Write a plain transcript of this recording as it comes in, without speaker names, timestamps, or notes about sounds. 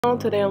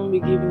Today I'm going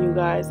to be giving you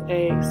guys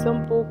a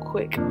simple,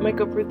 quick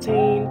makeup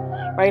routine.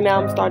 Right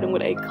now I'm starting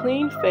with a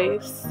clean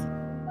face.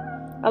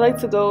 I like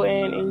to go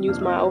in and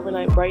use my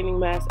overnight brightening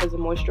mask as a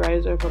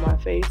moisturizer for my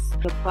face.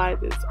 Apply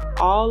this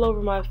all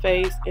over my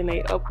face in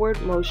a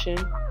upward motion.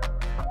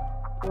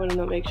 You want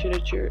to make sure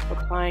that you're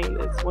applying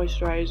this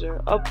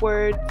moisturizer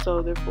upward,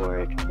 so therefore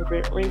it can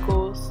prevent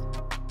wrinkles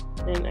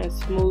and as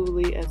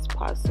smoothly as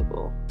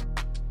possible.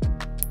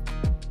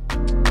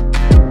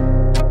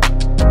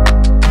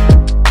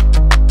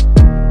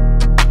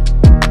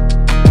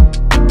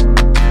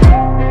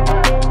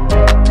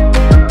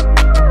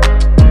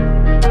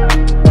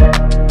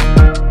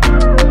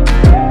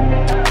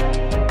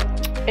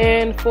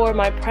 And for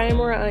my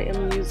primer, I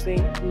am using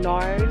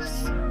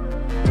NARS.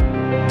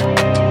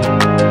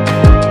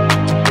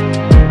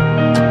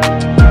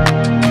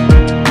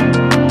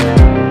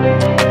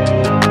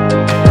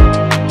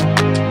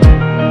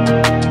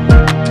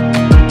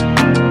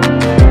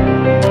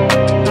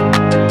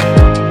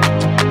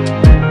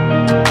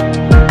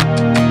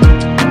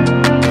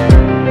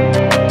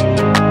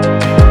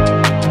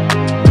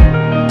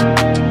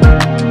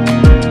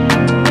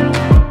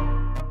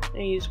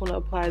 You just want to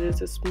apply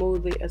this as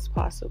smoothly as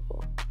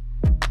possible.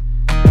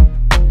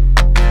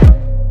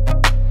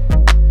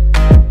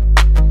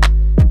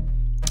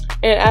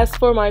 And as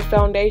for my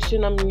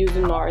foundation, I'm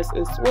using NARS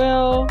as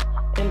well.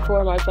 And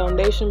for my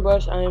foundation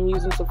brush, I am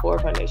using Sephora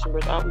foundation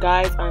brush.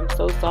 Guys, I'm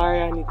so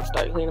sorry. I need to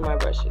start cleaning my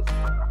brushes.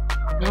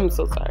 I'm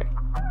so sorry.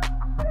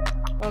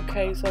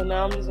 Okay, so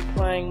now I'm just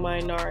applying my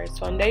NARS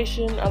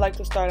foundation. I like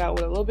to start out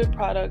with a little bit of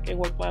product and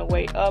work my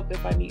way up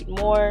if I need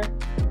more.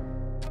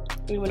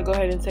 You want to go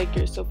ahead and take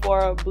your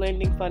Sephora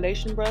blending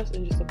foundation brush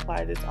and just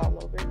apply this all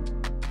over.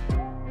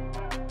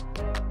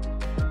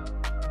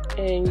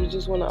 And you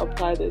just want to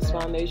apply this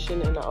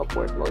foundation in an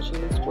upward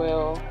motion as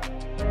well.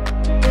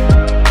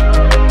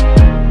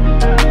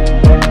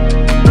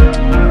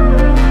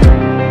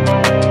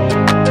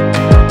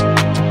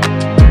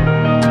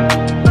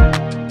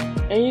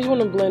 And you just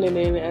want to blend it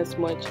in as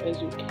much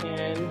as you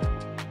can.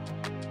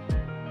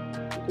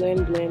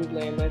 Blend, blend,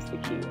 blend. That's the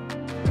key.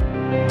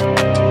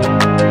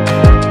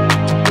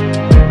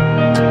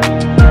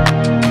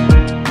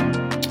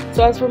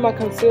 So as for my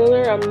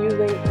concealer, I'm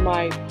using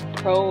my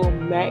Pro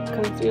Matte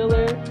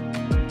Concealer,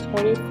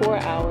 24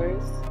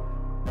 hours.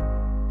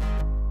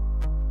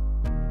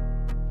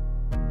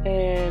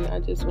 And I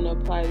just want to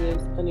apply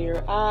this under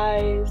your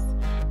eyes,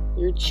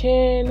 your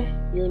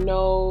chin, your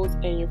nose,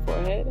 and your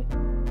forehead.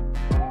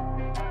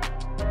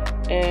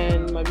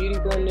 And my beauty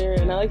blender,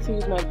 and I like to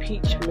use my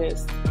Peach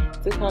Mist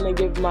to kind of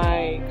give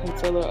my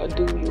concealer a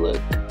dewy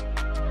look.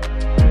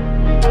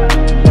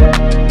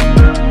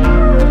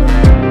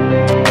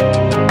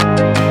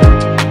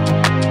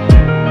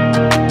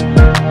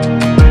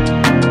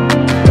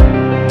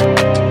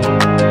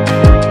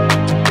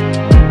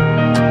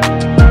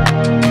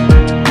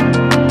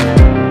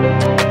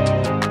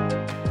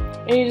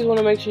 And you just want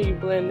to make sure you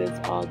blend this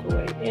all the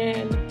way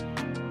in.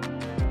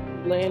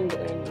 Blend,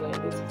 blend, blend.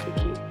 This is the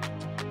key.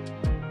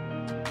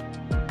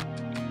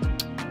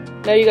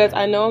 Now you guys,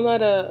 I know I'm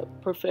not a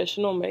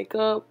professional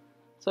makeup,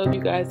 so if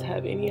you guys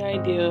have any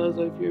ideas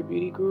or if you're a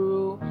beauty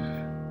guru,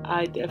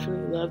 I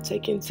definitely love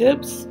taking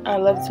tips. I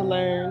love to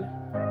learn.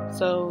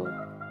 So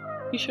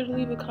be sure to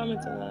leave a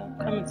comment in the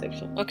comment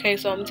section. Okay,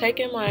 so I'm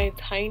taking my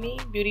tiny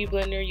beauty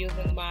blender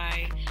using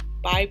my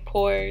by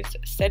Pores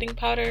setting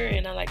powder,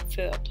 and I like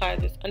to apply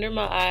this under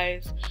my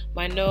eyes,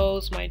 my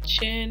nose, my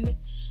chin,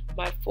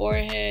 my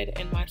forehead,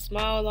 and my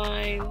smile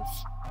lines.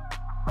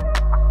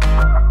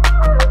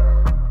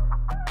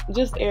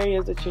 Just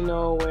areas that you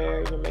know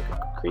where your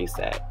makeup could crease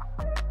at.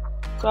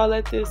 So I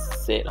let this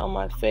sit on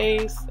my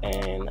face,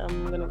 and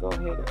I'm gonna go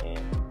ahead and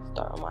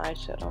start on my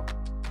eyeshadow.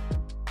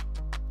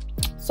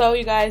 So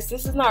you guys,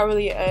 this is not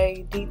really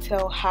a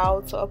detailed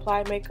how to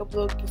apply makeup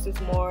look. This is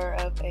more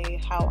of a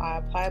how I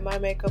apply my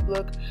makeup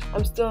look.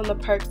 I'm still in the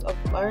perks of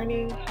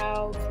learning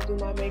how to do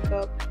my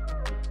makeup,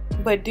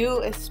 but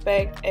do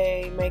expect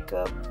a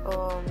makeup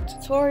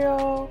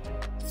tutorial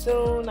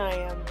soon. I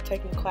am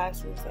taking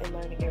classes and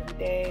learning every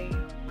day,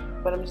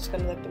 but I'm just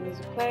gonna let the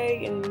music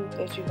play and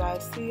let you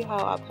guys see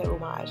how I play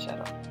with my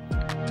eyeshadow.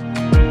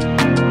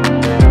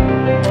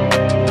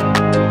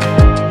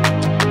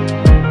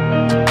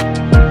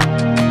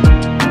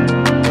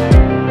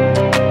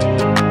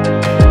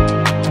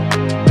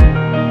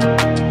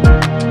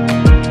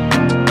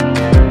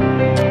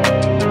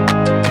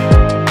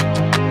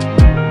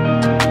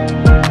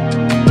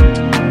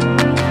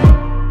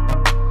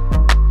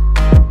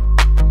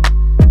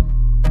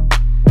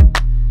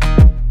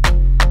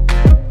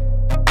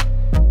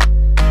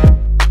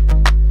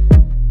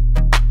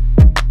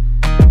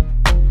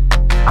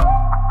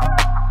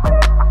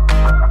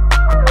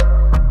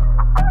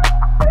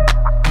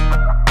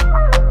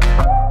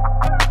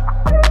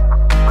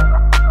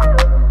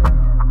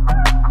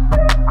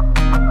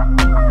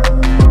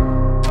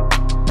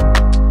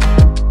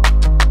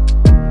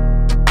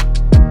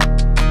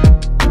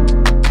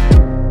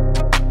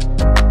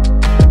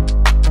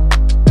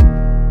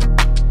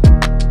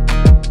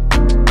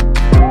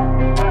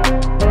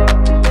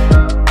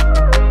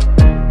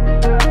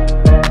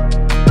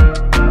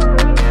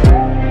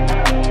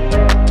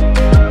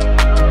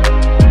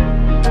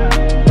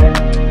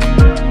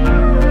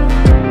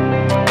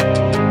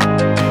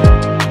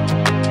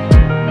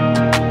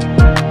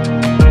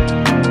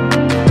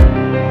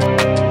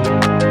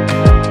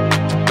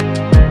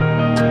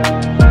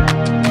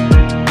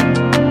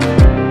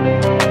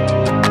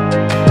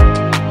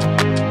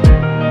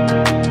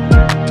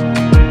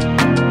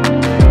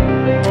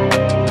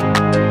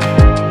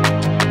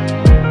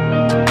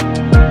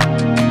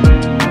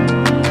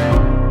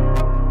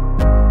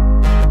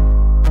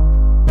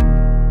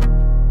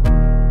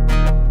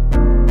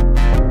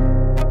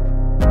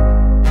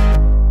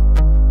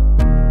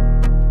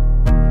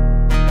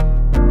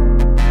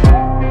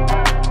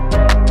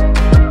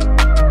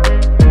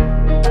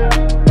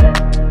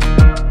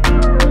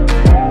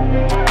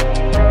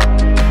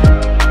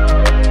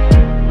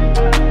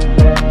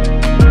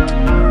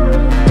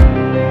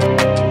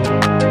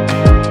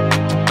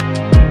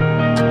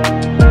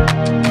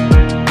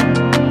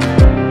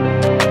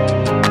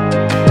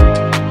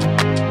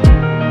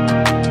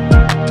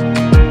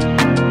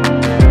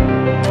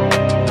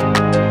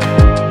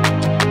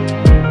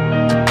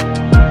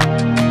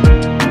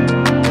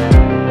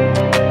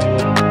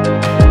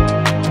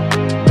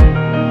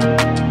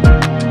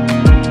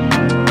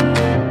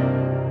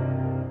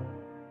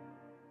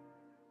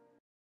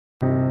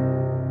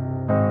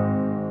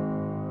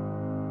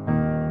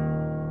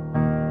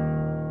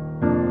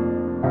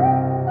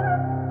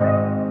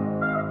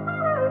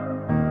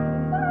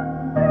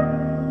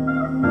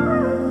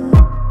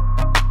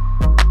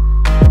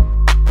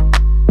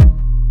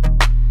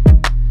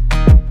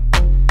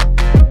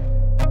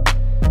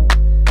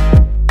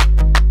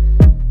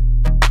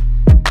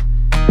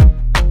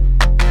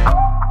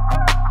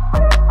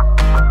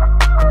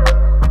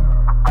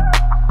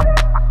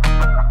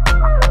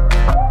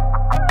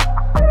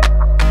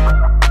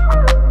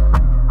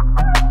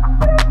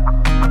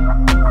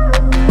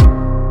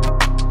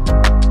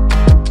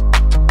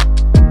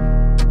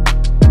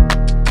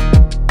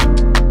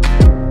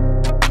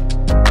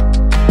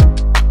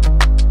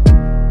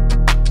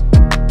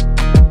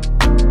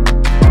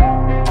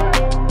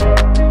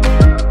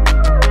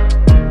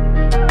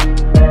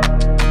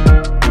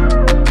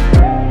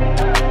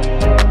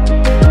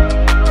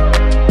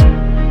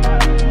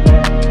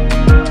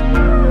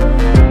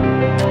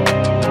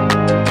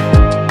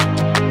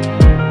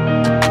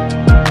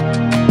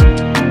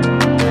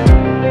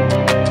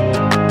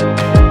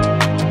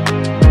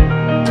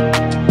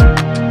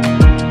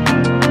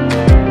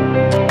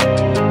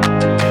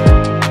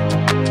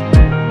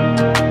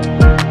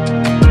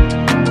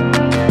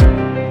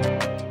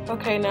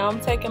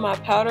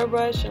 powder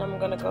brush, and I'm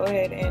going to go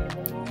ahead and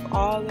remove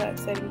all that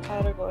setting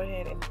powder. Go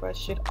ahead and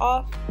brush it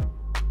off.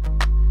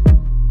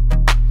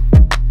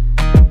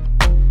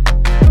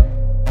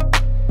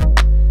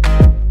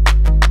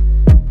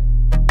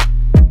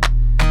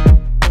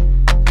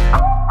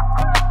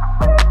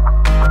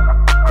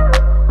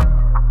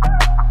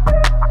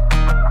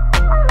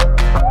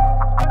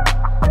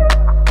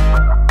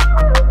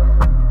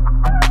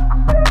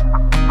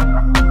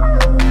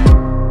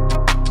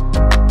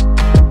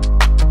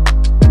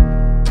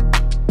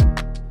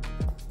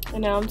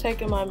 And now I'm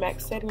taking my MAC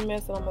setting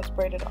mist and I'm going to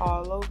spread it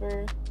all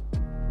over.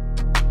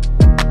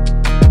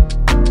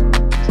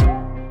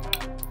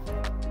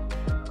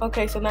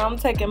 Okay, so now I'm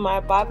taking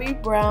my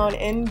Bobbi Brown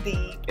in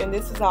Deep, and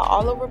this is our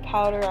all over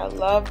powder. I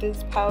love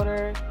this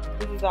powder.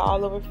 This is our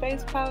all over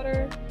face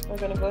powder. We're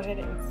going to go ahead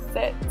and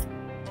set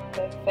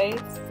the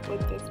face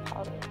with this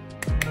powder.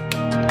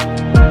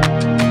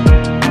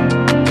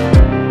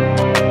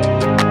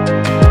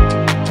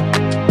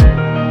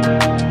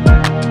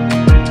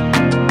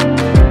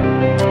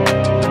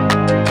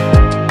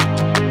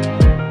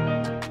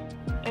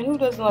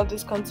 Love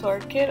this contour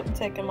kit. I'm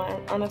taking my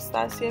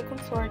Anastasia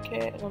contour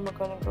kit and I'm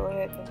going to go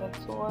ahead and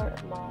contour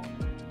my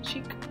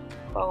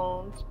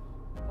cheekbones,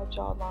 my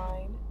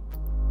jawline.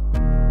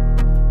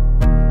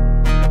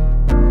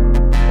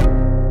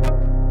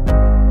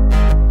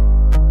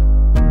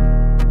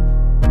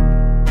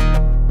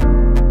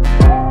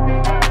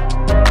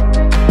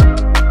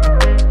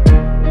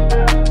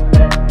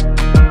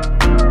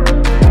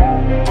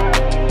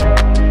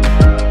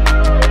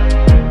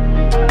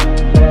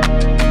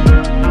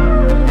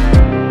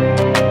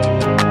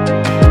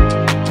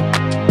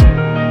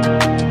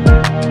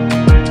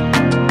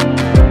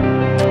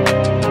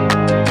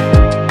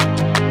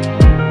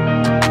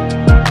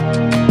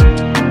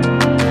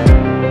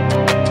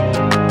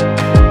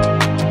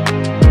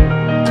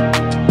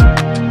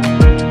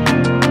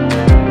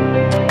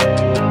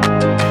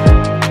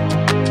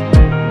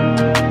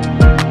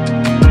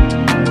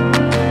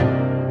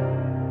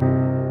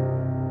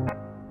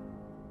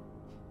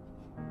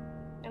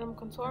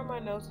 Contour my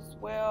nose as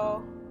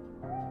well,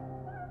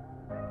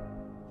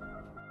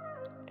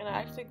 and I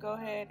actually go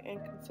ahead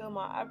and conceal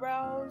my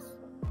eyebrows.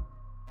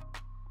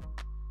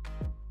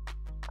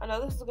 I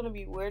know this is going to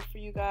be weird for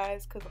you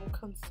guys because I'm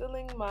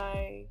concealing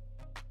my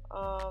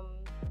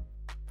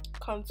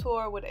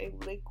contour with a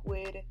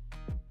liquid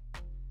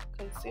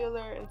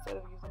concealer instead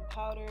of using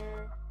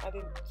powder. I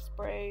didn't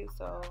spray,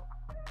 so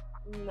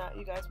not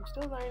you guys, I'm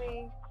still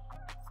learning,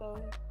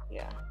 so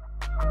yeah.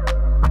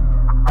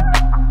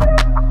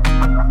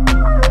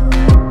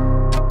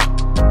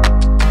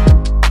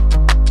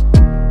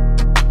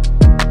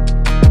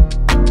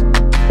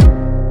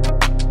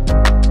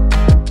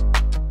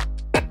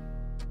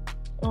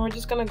 And we're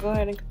just gonna go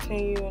ahead and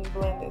continue and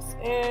blend this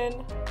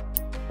in.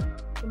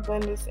 And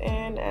blend this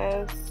in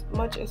as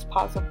much as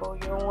possible.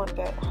 You don't want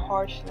that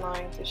harsh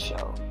line to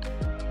show.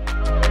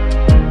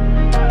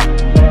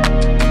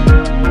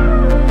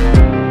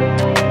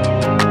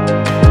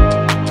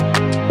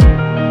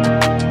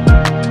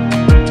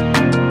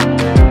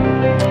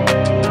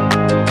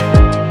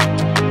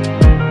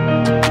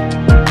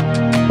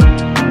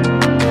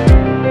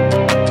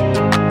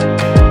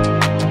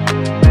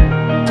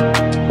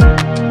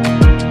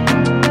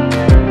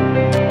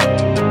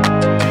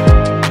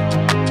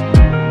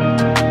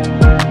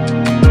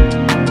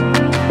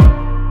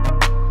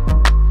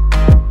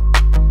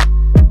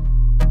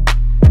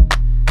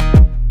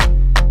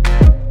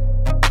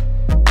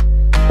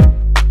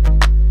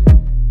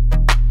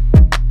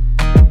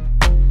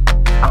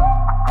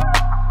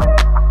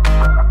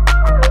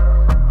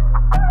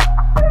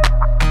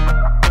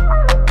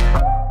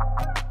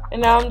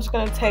 And now I'm just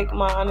going to take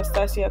my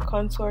Anastasia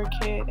contour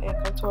kit and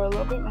contour a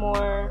little bit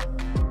more.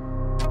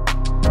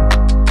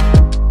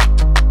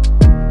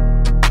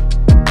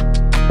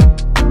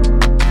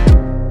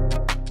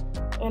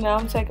 And now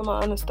I'm taking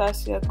my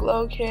Anastasia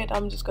glow kit.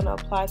 I'm just going to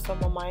apply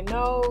some on my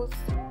nose.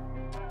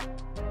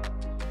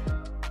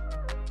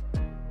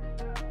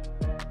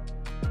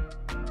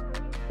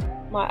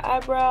 My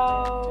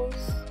eyebrows.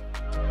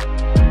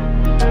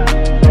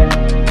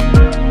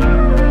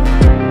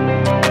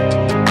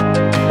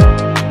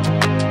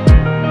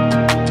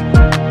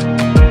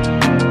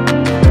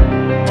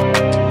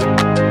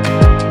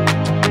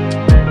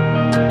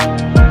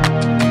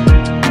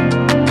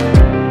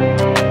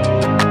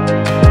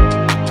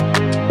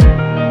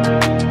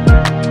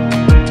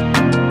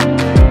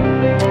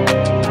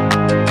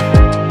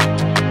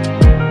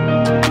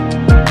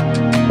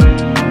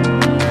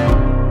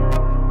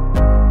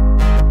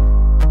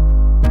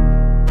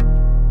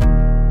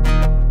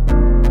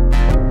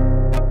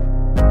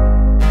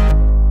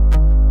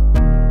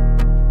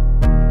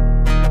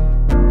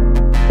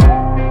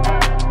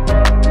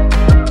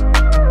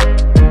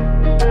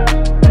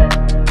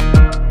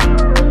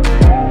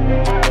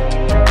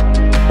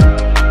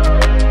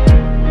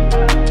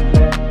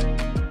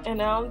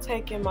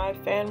 Taking my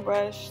fan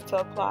brush to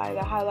apply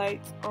the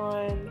highlights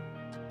on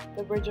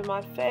the bridge of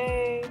my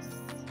face.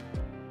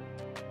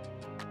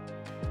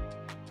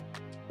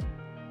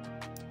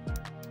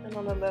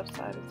 and on the left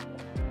side as well.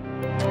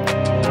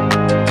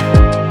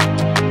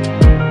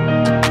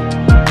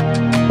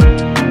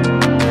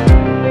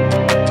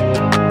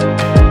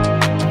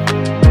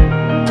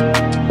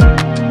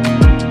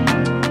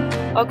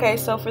 Okay,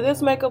 so for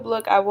this makeup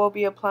look, I will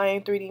be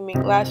applying 3D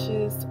mink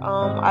lashes.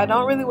 I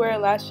don't really wear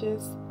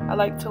lashes. I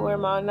like to wear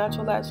my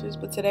natural lashes,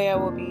 but today I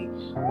will be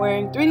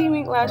wearing 3D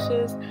mink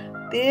lashes.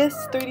 This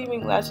 3D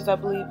mink lashes, I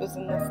believe, is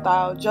in the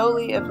style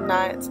Jolie. If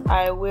not,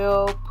 I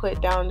will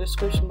put down in the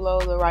description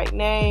below the right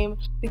name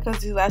because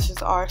these lashes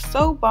are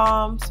so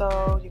bomb,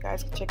 so you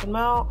guys can check them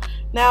out.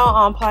 Now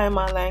I'm applying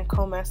my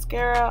Lancome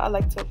mascara. I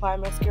like to apply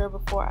mascara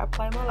before I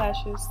apply my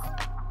lashes.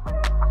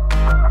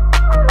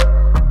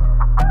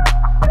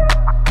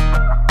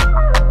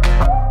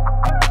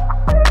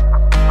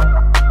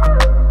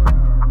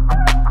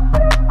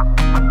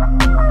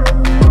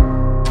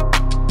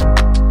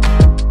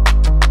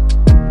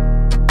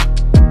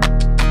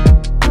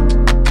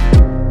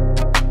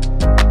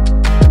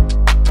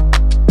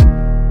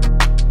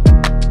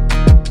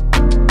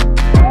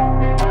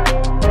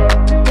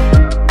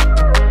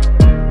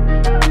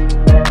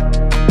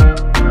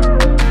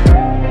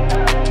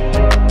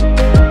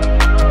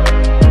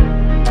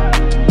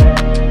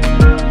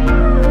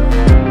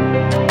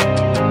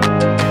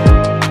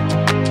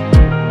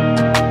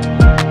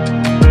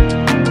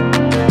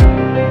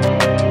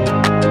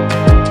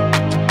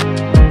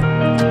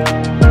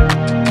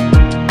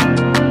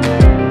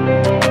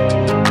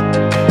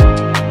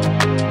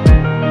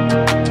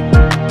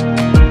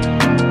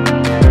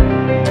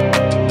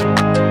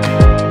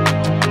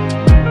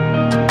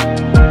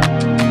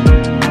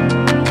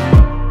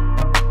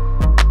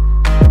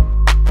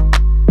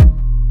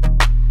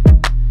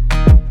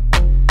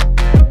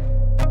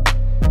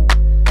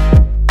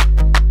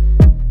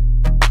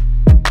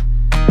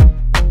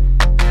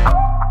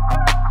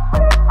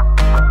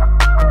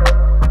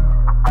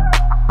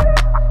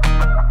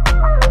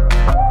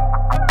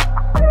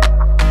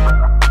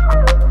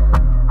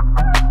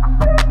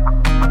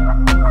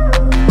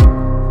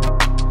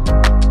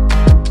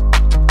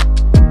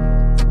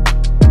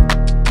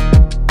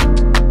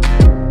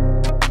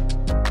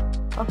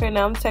 Okay,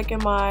 now I'm taking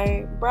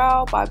my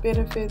Brow by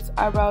Benefits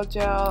eyebrow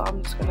gel.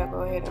 I'm just gonna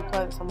go ahead and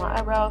apply this on my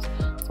eyebrows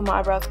so my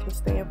eyebrows can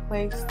stay in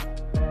place.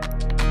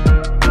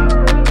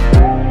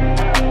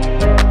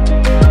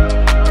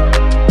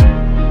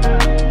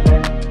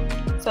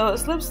 So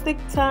it's lipstick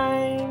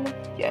time.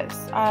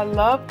 Yes, I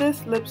love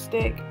this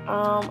lipstick.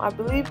 I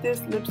believe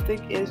this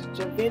lipstick is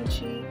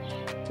Givenchy.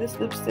 This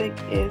lipstick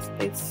is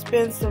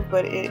expensive,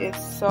 but it is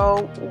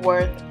so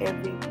worth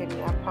every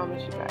penny, I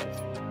promise you guys.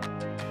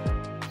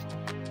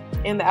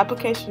 And the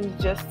application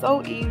is just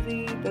so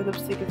easy. The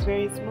lipstick is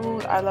very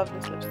smooth. I love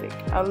this lipstick.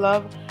 I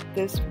love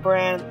this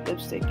brand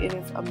lipstick. It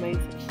is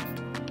amazing.